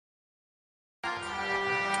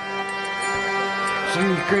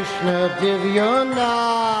Shri Krishna Divya Naam.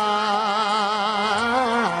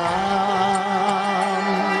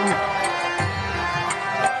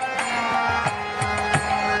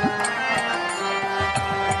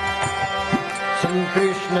 Shri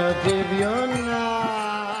Krishna Divya Naam.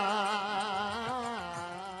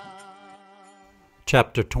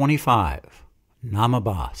 Chapter 25,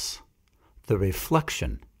 Namabhasa, the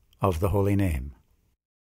reflection of the holy name.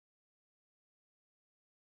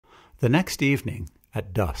 The next evening,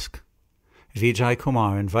 at dusk, Vijay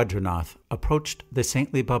Kumar and Vajranath approached the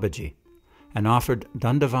saintly Babaji and offered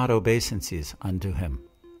Dandavat obeisances unto him.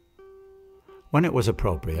 When it was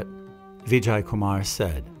appropriate, Vijay Kumar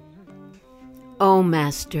said, O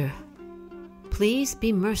Master, please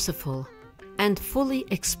be merciful and fully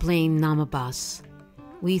explain Namabhasa.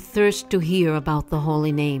 We thirst to hear about the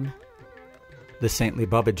holy name. The saintly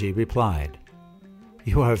Babaji replied,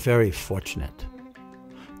 You are very fortunate.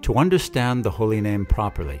 To understand the holy name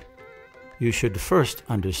properly, you should first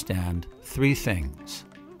understand three things: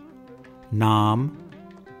 Nam,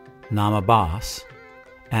 Namabhasa,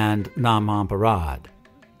 and Namamparad.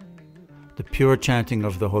 The pure chanting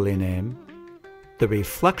of the holy name, the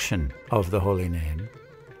reflection of the holy name,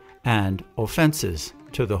 and offenses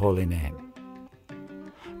to the holy name.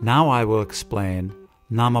 Now I will explain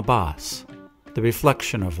Namabhasa, the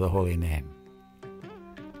reflection of the holy name.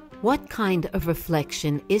 What kind of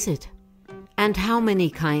reflection is it? And how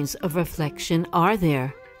many kinds of reflection are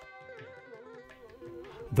there?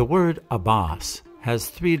 The word abhas has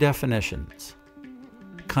three definitions: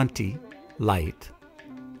 kanti, light;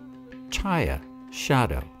 chaya,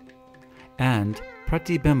 shadow; and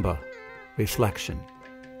pratibimba, reflection.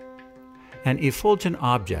 An effulgent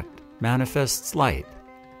object manifests light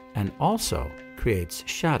and also creates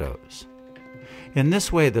shadows. In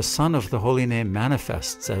this way, the sun of the holy name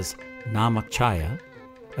manifests as Namachaya,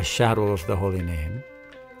 a shadow of the holy name,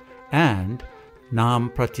 and Nam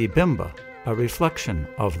Pratibimba, a reflection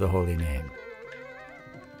of the holy name.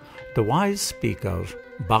 The wise speak of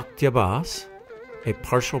Bhaktyabhas, a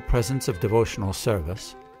partial presence of devotional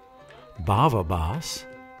service; Bhavabhas,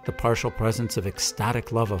 the partial presence of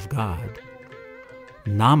ecstatic love of God;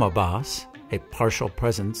 Namabhasa, a partial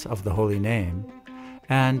presence of the holy name;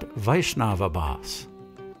 and Vaishnavabhas,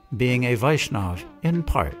 being a Vaishnav in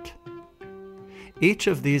part. Each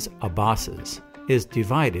of these abhasas is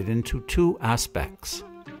divided into two aspects: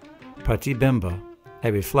 pratibimba,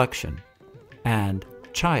 a reflection, and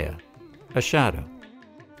chaya, a shadow.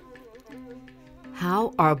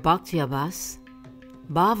 How are Bhaktyabhas,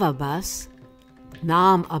 Bhavabhas,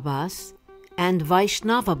 Namabhas, and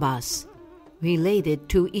Vaishnavabhas related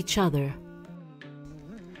to each other?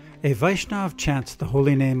 A Vaishnav chants the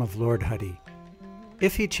holy name of Lord Hari.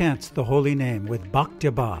 If he chants the holy name with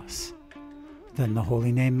Bhaktyabhas, then the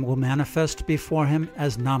holy name will manifest before him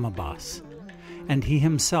as Namabhasa, and he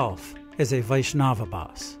himself is a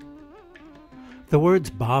Vaishnavabhas. The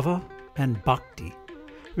words bhava and bhakti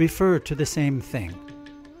refer to the same thing.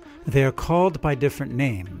 They are called by different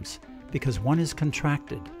names because one is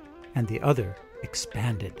contracted and the other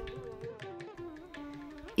expanded.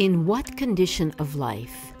 In what condition of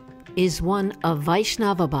life is one a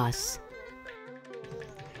Vaishnavabhas?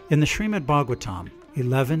 In the Srimad Bhagavatam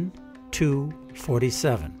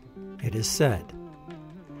 11:2-47, it is said,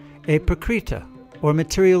 A prakrita, or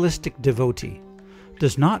materialistic devotee,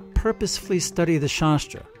 does not purposefully study the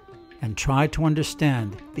Shastra and try to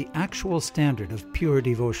understand the actual standard of pure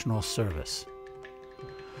devotional service.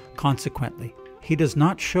 Consequently, he does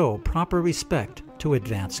not show proper respect to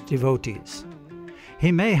advanced devotees.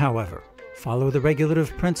 He may, however, follow the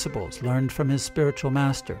regulative principles learned from his spiritual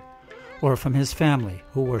master or from his family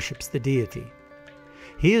who worships the deity.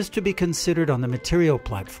 He is to be considered on the material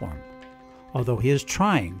platform, although he is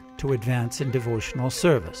trying to advance in devotional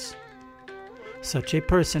service. Such a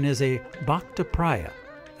person is a Bhakta-praya,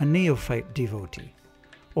 a neophyte devotee,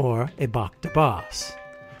 or a Bhaktabhas,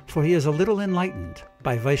 for he is a little enlightened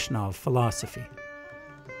by Vaishnava philosophy.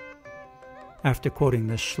 After quoting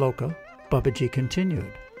this shloka, Babaji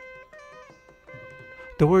continued,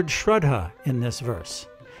 The word Shraddha in this verse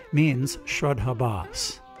means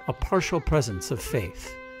Shraddhabhas, a partial presence of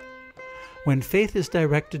faith. When faith is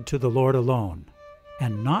directed to the Lord alone,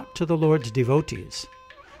 and not to the Lord's devotees,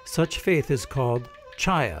 such faith is called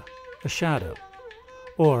Chaya, a shadow,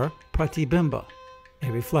 or Pratibimba,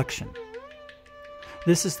 a reflection.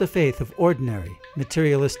 This is the faith of ordinary,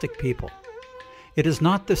 materialistic people. It is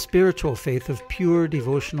not the spiritual faith of pure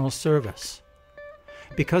devotional service.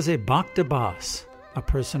 Because a Bhaktabhas, a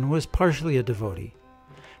person who is partially a devotee,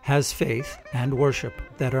 has faith and worship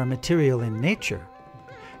that are material in nature,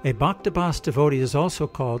 a Bhaktabhas devotee is also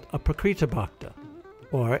called a Prakrita Bhakta,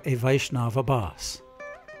 or a Vaishnava boss.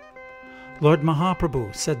 Lord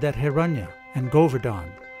Mahaprabhu said that Hiranya and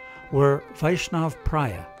Govardhan were Vaishnav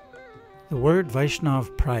Praya. The word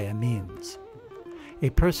Vaishnav Praya means a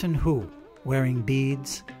person who, wearing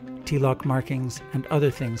beads, tilak markings, and other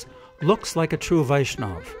things, looks like a true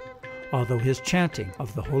Vaishnav, although his chanting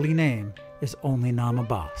of the holy name is only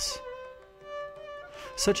Namabhasa.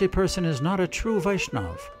 Such a person is not a true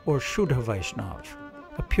Vaishnav or Shuddha Vaishnav,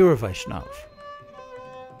 a pure Vaishnav.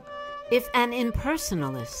 If an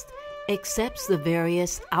impersonalist accepts the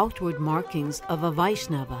various outward markings of a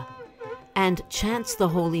Vaishnava and chants the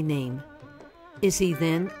holy name, is he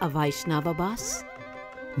then a Vaishnava Bas?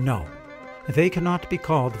 No, they cannot be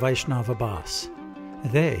called Vaishnava Bas.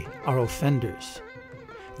 They are offenders.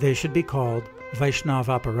 They should be called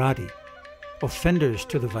Vaishnava Aparadi, offenders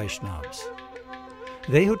to the Vaishnavas.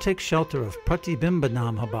 They who take shelter of Pratibimba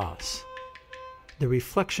Namabhasa, the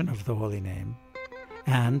reflection of the holy name,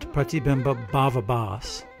 and Pratibimba Bhava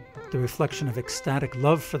Bas, the reflection of ecstatic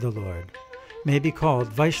love for the Lord, may be called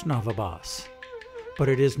Vaishnava Bas, but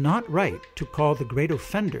it is not right to call the great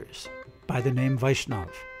offenders by the name Vaishnav.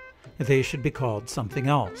 They should be called something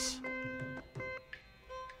else.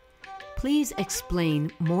 Please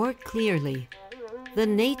explain more clearly the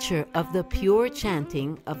nature of the pure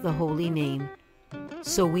chanting of the holy name,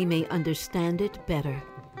 so we may understand it better.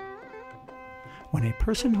 When a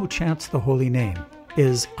person who chants the holy name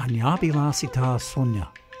is anyabhilasita sunya,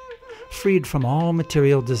 freed from all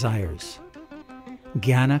material desires,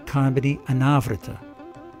 jnana karmini anavrita,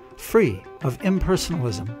 free of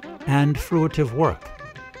impersonalism and fruitive work,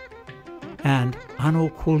 and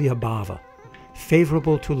anukulya bhava,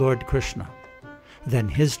 favorable to Lord Krishna, then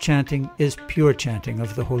his chanting is pure chanting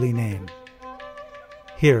of the holy name.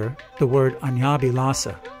 Here, the word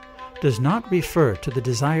anyabhilasa does not refer to the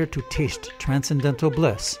desire to taste transcendental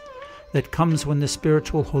bliss that comes when the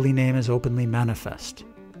spiritual holy name is openly manifest.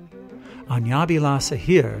 Anyabhilasa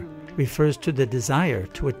here refers to the desire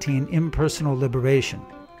to attain impersonal liberation,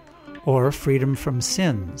 or freedom from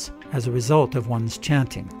sins as a result of one's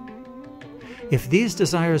chanting. If these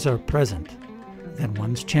desires are present, then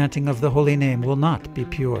one's chanting of the holy name will not be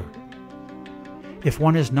pure. If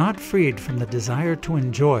one is not freed from the desire to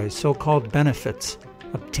enjoy so-called benefits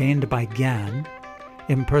obtained by jnana,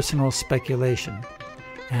 impersonal speculation,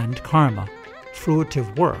 and karma,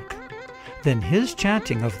 fruitive work, then his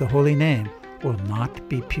chanting of the holy name will not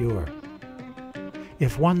be pure.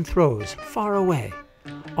 If one throws far away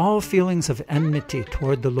all feelings of enmity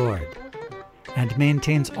toward the Lord and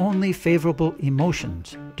maintains only favorable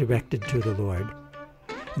emotions directed to the Lord,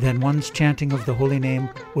 then one's chanting of the holy name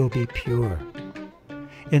will be pure.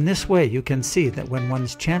 In this way, you can see that when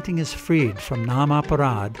one's chanting is freed from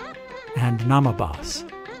namaparad and namabhasa,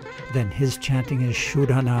 then his chanting is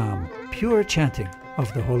shuddhanam, pure chanting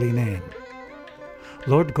of the holy name.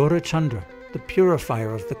 Lord Gaurachandra, the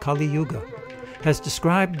purifier of the Kali Yuga, has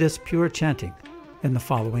described this pure chanting in the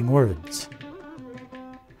following words.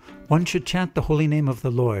 One should chant the holy name of the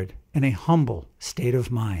Lord in a humble state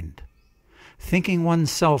of mind, thinking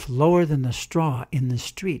oneself lower than the straw in the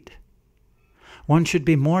street. One should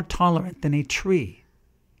be more tolerant than a tree,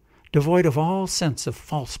 devoid of all sense of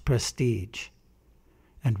false prestige,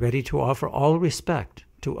 and ready to offer all respect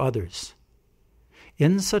to others.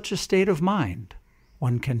 In such a state of mind,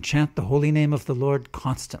 one can chant the holy name of the Lord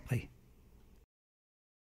constantly,